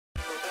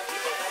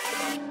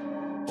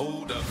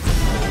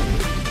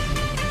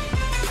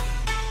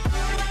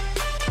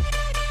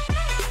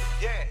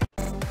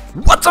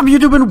What's up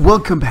YouTube and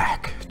welcome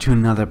back to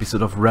another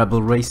episode of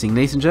Rebel Racing,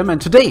 ladies and gentlemen.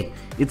 Today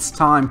it's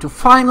time to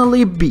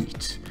finally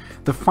beat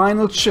the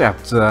final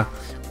chapter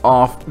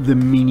of the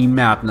Mini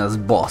Madness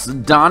boss,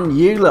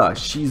 Daniela.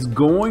 She's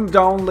going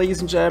down, ladies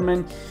and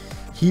gentlemen.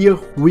 Here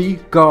we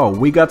go.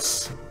 We got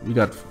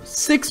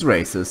six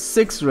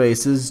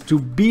races to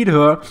beat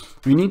her.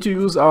 We need to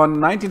use our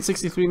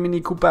 1963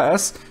 Mini Cooper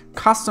S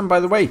custom, by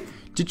the way.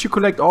 Did you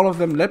collect all of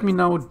them? Let me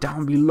know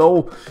down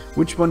below.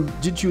 Which one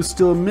did you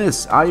still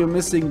miss? Are you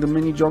missing the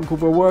Mini John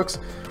Cooper Works,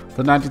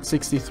 the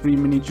 1963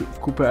 Mini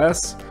Cooper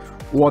S,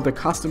 or the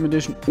custom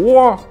edition,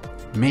 or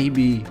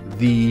maybe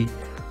the,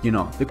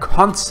 the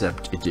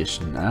concept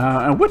edition?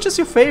 And which is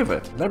your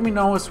favorite? Let me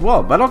know as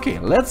well. But okay,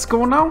 let's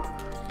go now.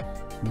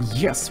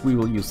 Yes, we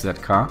will use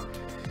that car,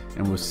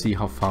 and we'll see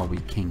how far we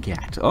can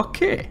get.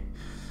 Okay.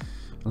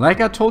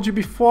 Like I told you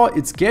before,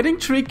 it's getting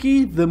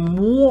tricky.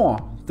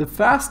 The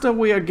faster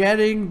we are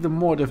getting, the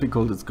more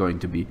difficult it's going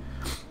to be.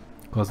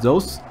 Because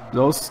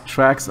those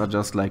tracks are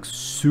just like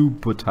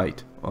super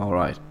tight.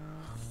 Alright.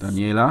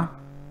 Daniela.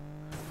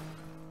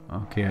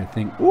 Okay, I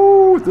think...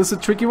 Ooh, this is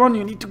a tricky one.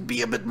 You need to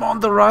be a bit more on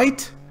the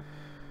right.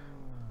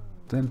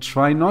 Then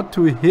try not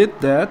to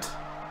hit that.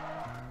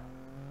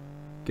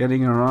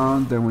 Getting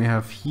around. Then we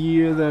have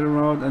here that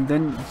around. And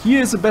then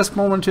here is the best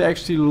moment to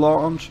actually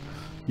launch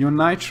your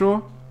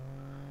nitro.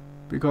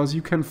 Because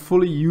you can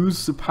fully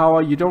use the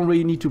power. You don't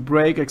really need to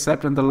brake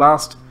except in the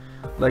last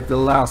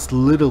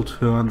little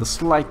turn, the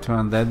slight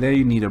turn there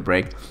you need a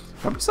brake.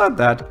 But besides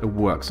that, it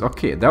works.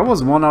 Okay, that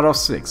was 1 out of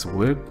 6.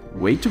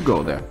 Way to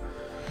go there.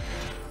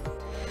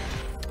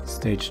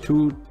 Stage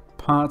 2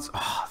 parts.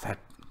 Oh,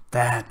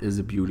 that is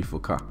a beautiful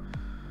car.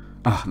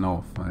 Oh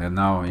no,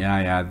 now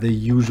yeah, the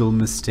usual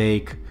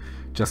mistake.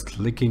 Just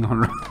clicking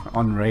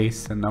on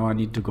race, and now I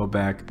need to go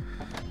back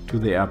to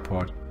the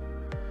airport.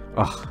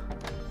 Oh.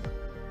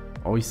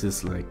 Always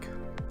is like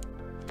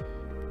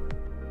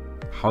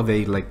how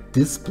they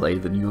display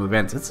the new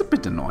events. It's a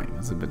bit annoying.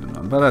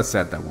 But I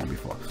said that one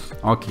before.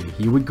 Okay,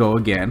 here we go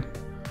again.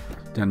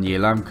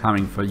 Daniela, I'm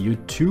coming for you.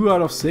 2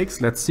 out of 6.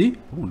 Let's see.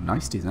 Oh,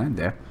 nice design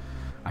there.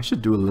 I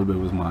should do a little bit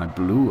with my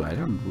blue. I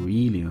don't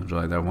really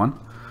enjoy that one.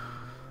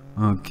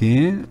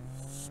 Okay.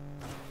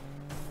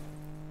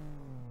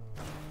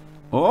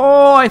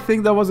 Oh, I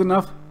think that was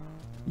enough.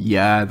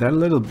 Yeah, that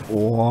little...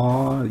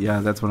 Oh,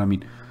 yeah, that's what I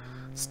mean.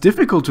 It's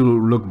difficult to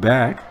look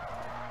back.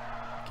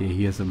 Okay,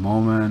 here's a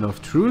moment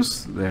of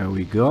truth. There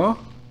we go.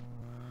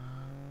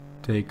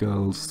 Take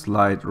a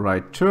slight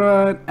right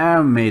turn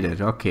and made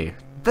it. Okay,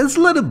 this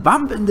little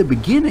bump in the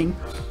beginning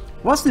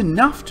was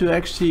enough to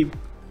actually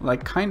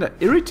kind of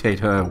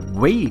irritate her.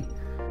 Way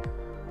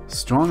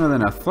stronger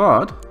than I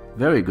thought.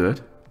 Very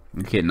good.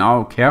 Okay,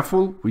 now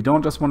careful. We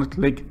don't just want to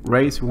click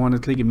race. We want to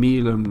click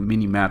immediately on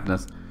Mini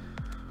Madness.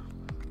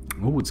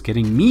 Oh, it's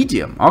getting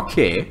medium.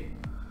 Okay.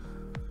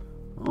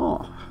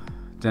 Oh,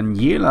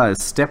 Daniela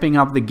is stepping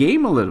up the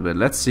game a little bit.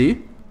 Let's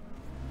see.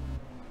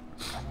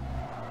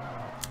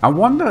 I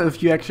wonder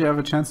if you actually have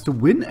a chance to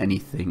win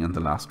anything in the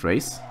last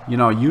race.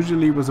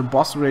 Usually with a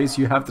boss race,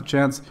 you have the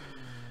chance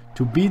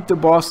to beat the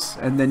boss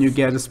and then you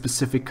get a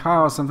specific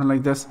car or something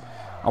like this.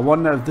 I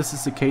wonder if this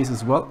is the case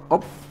as well.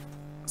 Oh,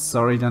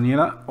 sorry,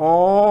 Daniela.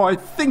 Oh, I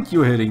think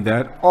you're hitting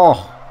that.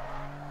 Oh.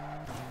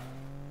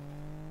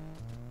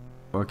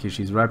 Okay,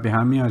 she's right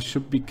behind me. I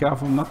should be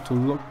careful not to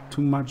look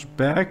too much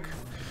back.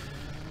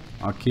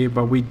 Okay,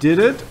 but we did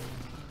it.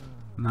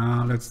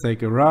 Now let's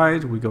take a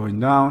ride. We're going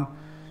down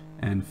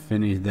and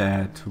finish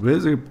that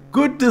with a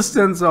good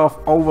distance of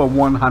over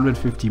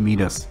 150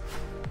 meters.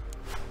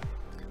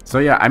 So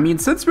yeah, I mean,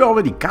 since we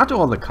already got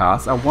all the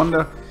cars, I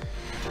wonder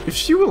if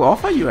she will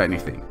offer you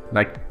anything.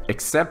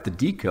 Except the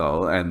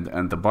decal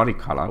and the body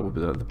color with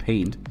the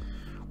paint,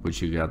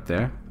 which you got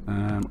there.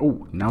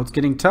 Oh, now it's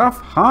getting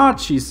tough.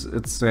 Hard,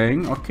 it's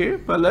saying. Okay,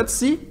 but let's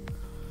see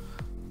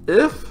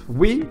if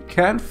we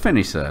can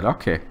finish that.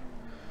 Okay.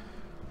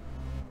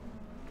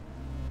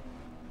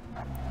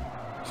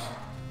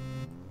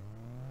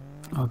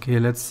 Okay,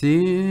 let's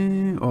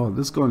see. Oh,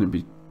 this is going to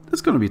be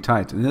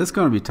tight. This is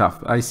going to be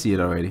tough. I see it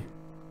already.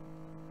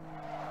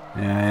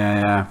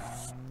 Yeah.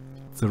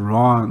 It's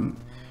wrong.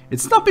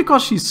 It's not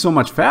because she's so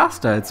much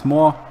faster. It's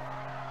more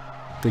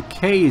the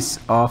case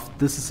of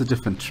this is a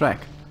different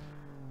track.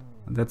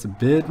 And that's a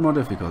bit more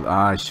difficult.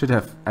 I should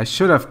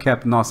have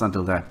kept NOS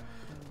until that.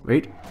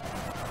 Wait.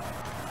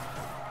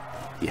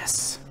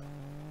 Yes.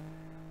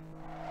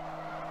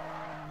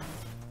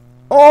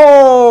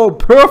 Oh,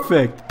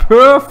 perfect.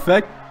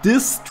 Perfect.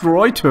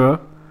 Destroyed her.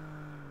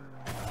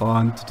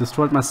 And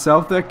destroyed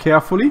myself there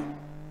carefully.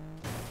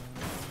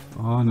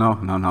 Oh no,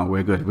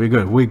 we're good.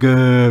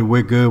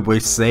 We're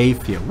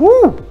safe here.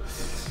 Woo!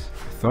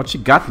 Thought she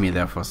got me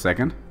there for a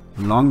second.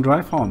 Long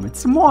drive home.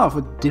 It's more of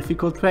a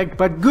difficult track,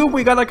 but good.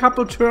 We got a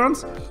couple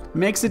turns.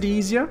 Makes it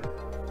easier.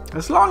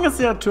 As long as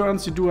there are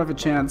turns, you do have a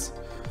chance.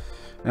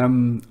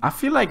 I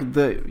feel like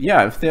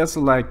if there's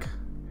the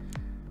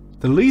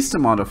least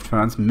amount of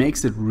turns,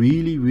 makes it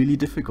really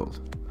difficult.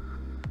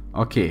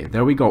 Okay,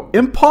 there we go.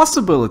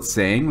 Impossible, it's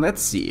saying. Let's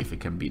see if we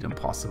can beat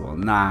impossible.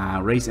 Nah,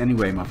 race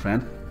anyway, my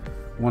friend.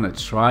 want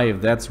to try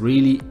if that's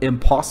really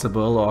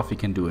impossible or if we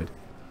can do it.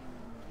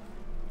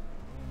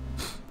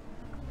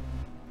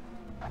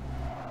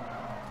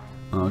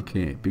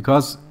 Okay,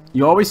 because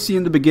you always see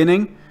in the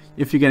beginning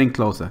if you're getting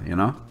closer, you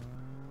know?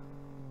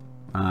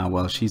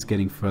 Well, she's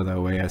getting further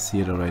away. I see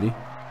it already.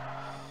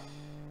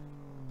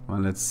 Well,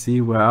 let's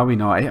see. Where are we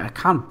now? I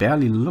can't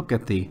barely look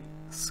at the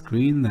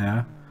screen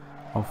there.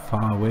 How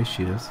far away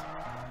she is.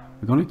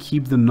 We're gonna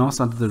keep the NOS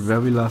until the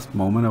very last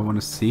moment. I want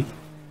to see.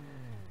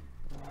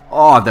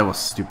 Oh, that was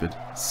stupid.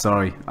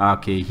 Sorry.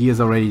 Okay, here's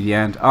already the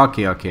end.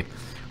 Okay, okay.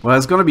 Well,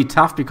 it's gonna be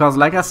tough because,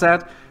 like I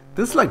said,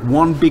 this is like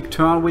one big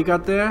turn we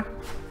got there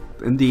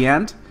in the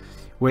end,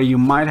 where you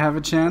might have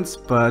a chance,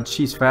 but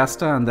she's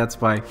faster, and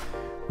that's why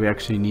we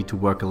actually need to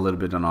work a little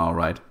bit on our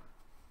ride.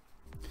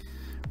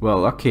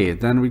 Well, okay,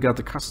 then we got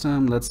the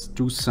custom. Let's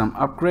do some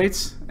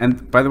upgrades.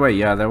 And by the way,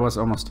 yeah, that was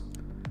almost...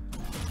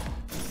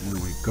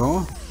 There we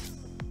go.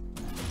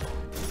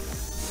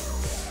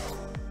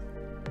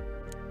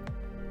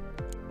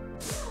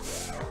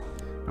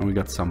 And we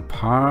got some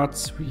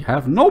parts. We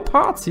have no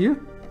parts here.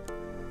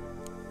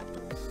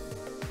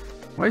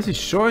 Why is he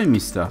showing me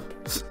stuff?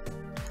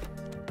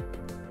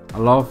 I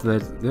love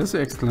that there's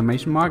an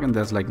exclamation mark and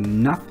there's like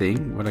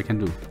nothing what I can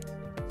do.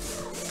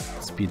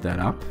 Speed that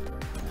up.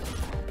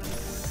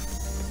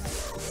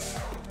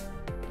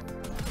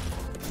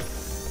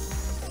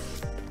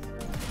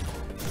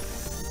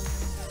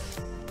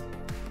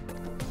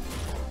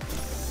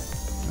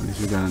 At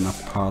least we got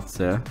enough parts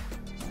there.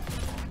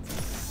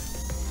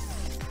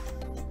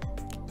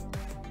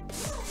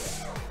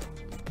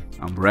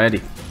 I'm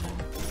ready.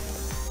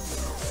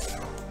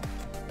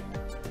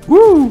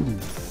 Woo!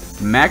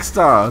 Maxed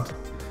out.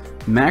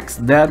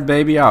 Maxed that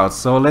baby out.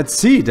 So let's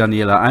see,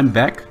 Daniela. I'm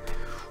back.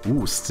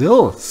 Ooh,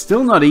 still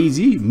not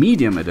easy.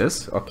 Medium it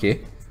is.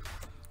 Okay.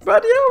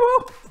 But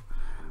yeah,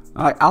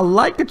 well, I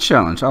like a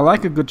challenge. I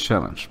like a good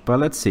challenge. But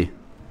let's see.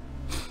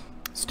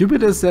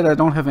 Stupid is that I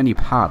don't have any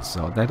parts,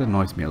 so that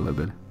annoys me a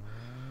little bit.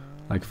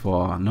 Like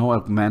for no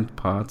augment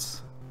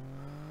parts.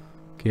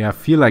 Okay, I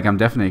feel like I'm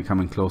definitely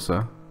coming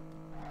closer.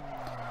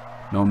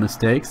 No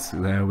mistakes.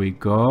 There we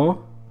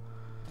go.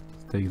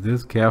 Take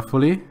this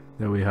carefully.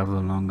 There we have the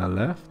longer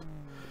left.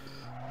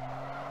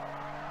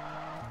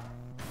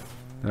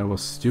 That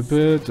was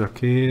stupid.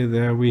 Okay,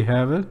 there we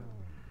have it.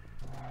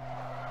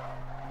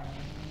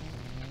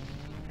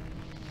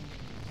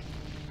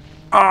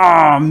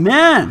 Oh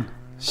man!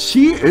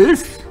 She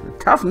is a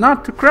tough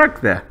nut to crack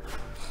there.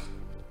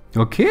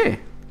 Okay.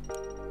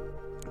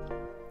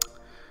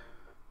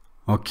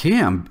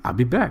 Okay, I'll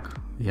be back.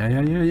 Yeah.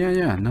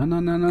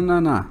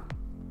 No.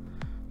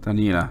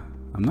 Daniela,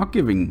 I'm not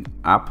giving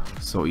up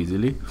so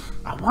easily.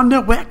 I wonder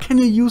where can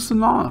you use the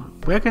NOS?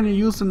 Where can you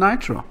use the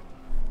nitro?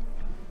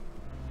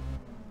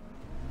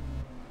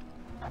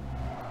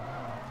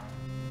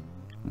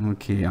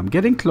 Okay, I'm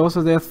getting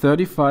closer there.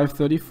 35,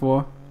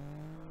 34.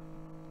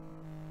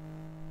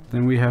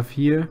 Then we have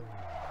here.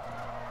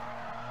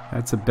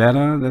 That's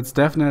that's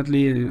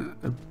definitely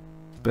a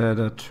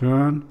better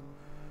turn.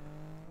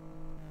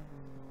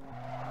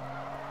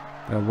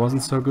 That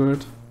wasn't so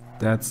good.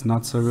 That's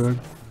not so good.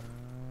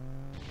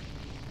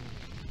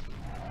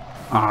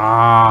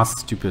 Ah,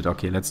 stupid.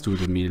 Okay, let's do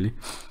it immediately.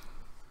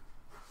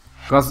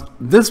 Because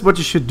this is what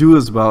you should do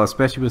as well,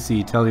 especially with the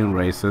Italian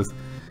races.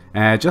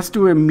 Just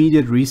do an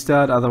immediate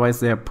restart,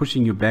 otherwise they're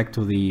pushing you back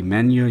to the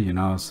menu, you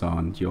know, so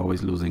and you're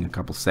always losing a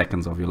couple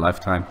seconds of your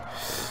lifetime.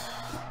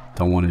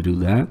 Don't want to do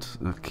that.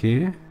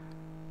 Okay.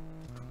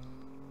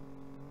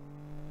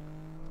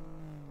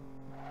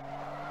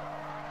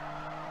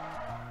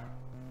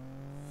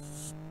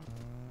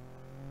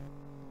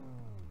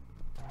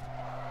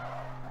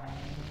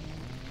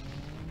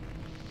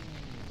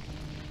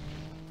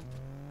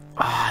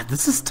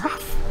 This is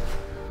tough.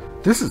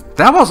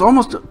 That was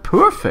almost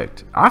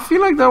perfect. I feel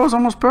like that was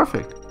almost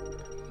perfect.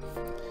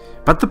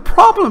 But the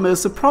problem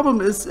is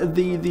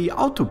the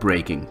auto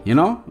braking, you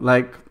know?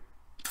 Like,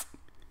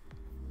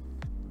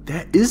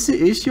 there is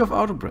the issue of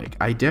auto brake.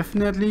 I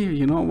definitely,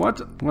 you know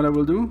what I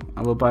will do?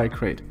 I will buy a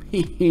crate.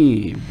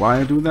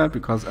 Why I do that?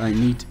 Because I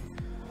need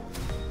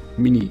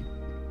mini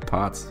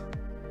parts.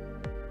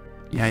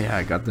 Yeah,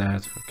 I got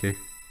that. Okay.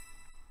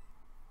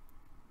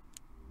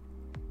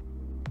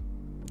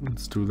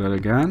 Let's do that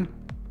again.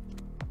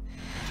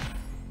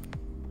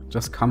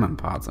 Just common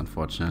parts,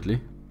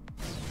 unfortunately.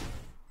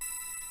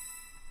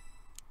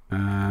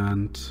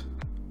 And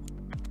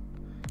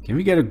can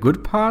we get a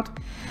good part?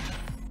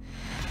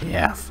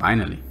 Yeah,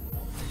 finally.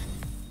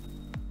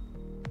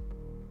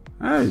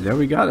 Hey, there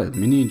we got it.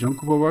 Mini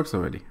Jonkubo works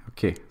already.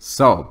 Okay,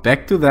 so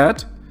back to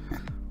that.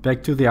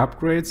 Back to the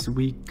upgrades.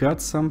 We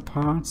got some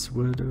parts.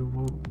 We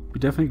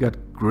definitely got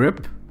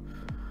grip.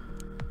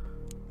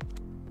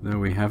 There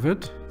we have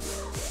it.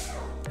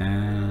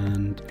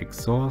 And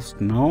exhaust,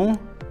 no.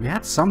 We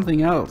had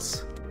something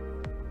else.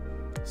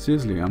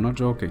 Seriously, I'm not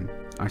joking.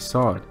 I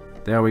saw it.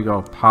 There we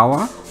go.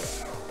 Power.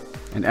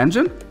 An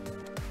engine?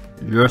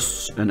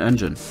 Yes, an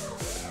engine.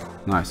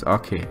 Nice,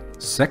 okay.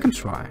 Second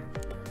try.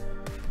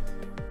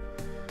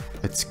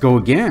 Let's go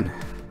again.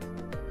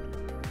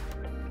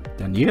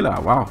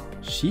 Daniela, wow,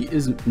 she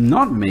is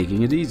not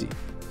making it easy.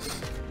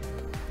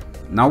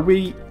 Now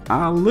we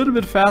are a little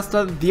bit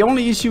faster. The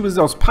only issue with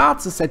those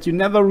parts is that you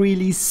never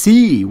really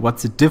see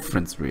what's the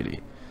difference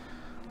really.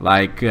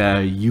 Like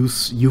you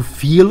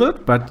feel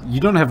it, but you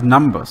don't have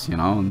numbers, you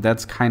know, and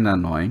that's kind of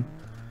annoying.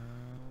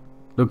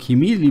 Look, he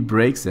immediately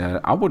brakes there.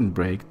 I wouldn't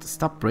brake.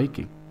 Stop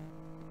braking.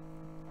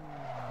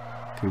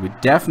 Okay, we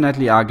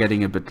definitely are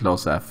getting a bit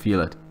closer. I feel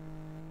it.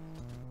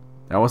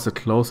 That was the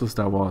closest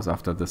I was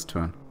after this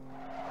turn.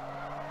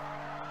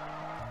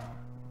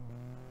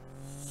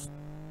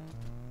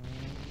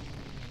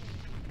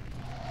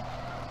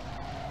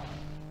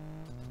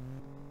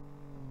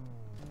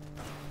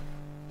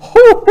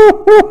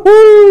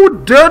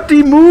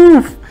 Dirty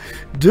move!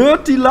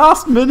 Dirty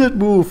last minute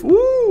move!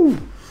 Ooh!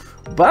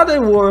 But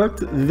it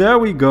worked. There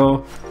we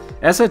go.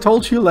 As I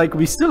told you, like,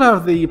 we still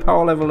have the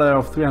power level there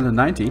of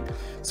 390.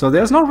 So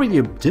there's not really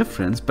a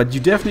difference, but you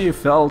definitely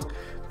felt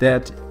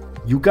that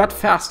you got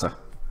faster.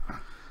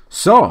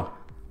 So,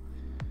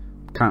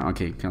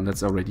 okay,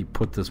 let's already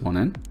put this one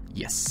in.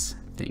 Yes,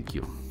 thank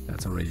you.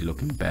 That's already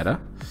looking better.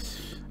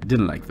 I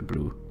didn't like the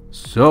blue.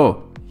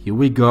 So, here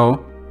we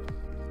go.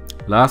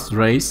 Last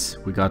race.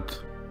 We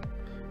got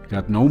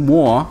no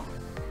more.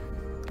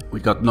 We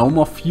got no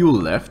more fuel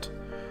left.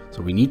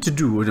 So we need to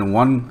do it in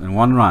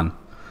one run.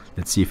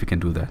 Let's see if we can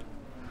do that.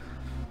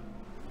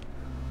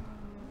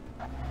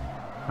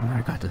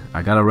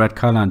 I got a red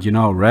color, and you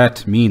know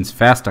red means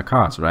faster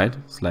cars, right?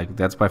 It's like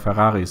that's why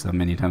Ferraris are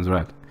many times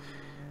red.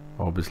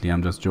 Obviously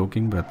I'm just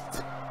joking,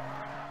 but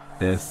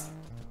there's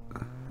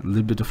a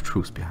little bit of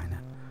truth behind it.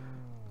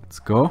 Let's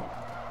go.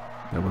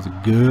 That was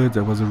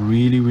a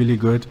really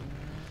good.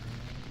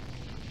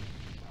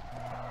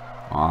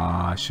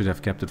 I should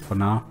have kept it for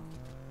now.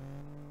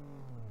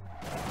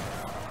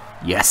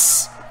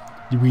 Yes!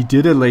 We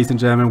did it, ladies and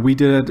gentlemen. We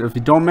did it. If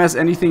we don't mess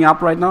anything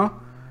up right now,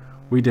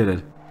 we did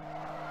it.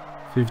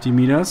 50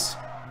 meters.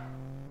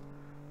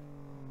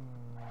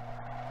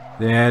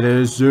 That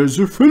is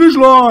the finish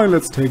line.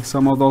 Let's take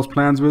some of those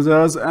plans with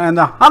us. And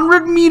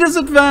 100 meters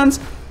advance.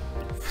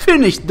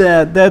 Finished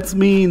that. That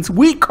means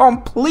we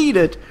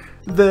completed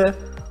the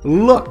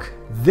look.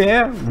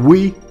 There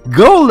we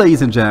go,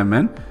 ladies and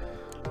gentlemen.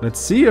 Let's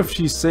see if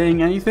she's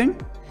saying anything.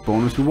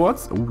 Bonus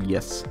rewards. Oh,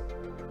 yes.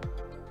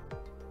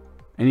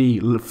 Any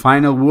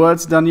final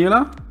words,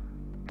 Daniela?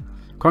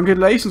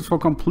 Congratulations for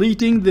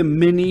completing the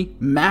Mini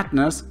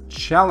Madness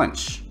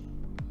Challenge.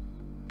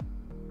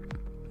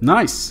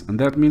 Nice. And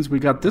that means we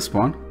got this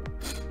one.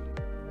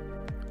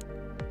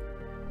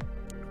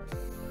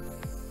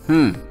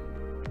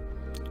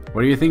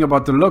 What do you think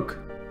about the look?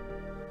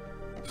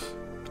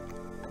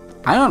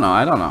 I don't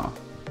know.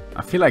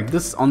 I feel like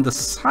this on the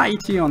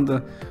side here, on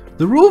the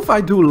roof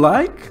I do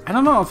like. I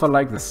don't know if I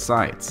like the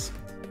sides.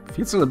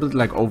 Feels a little bit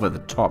like over the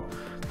top.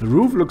 The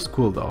roof looks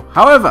cool though.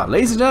 However,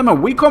 ladies and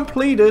gentlemen, we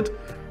completed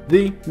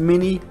the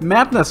Mini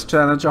Madness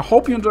Challenge. I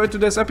hope you enjoyed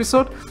today's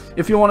episode.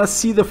 If you want to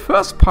see the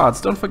first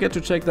parts, don't forget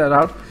to check that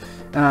out.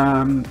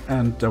 And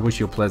I wish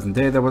you a pleasant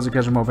day. That was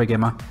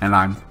Gamer, and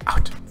I'm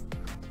out.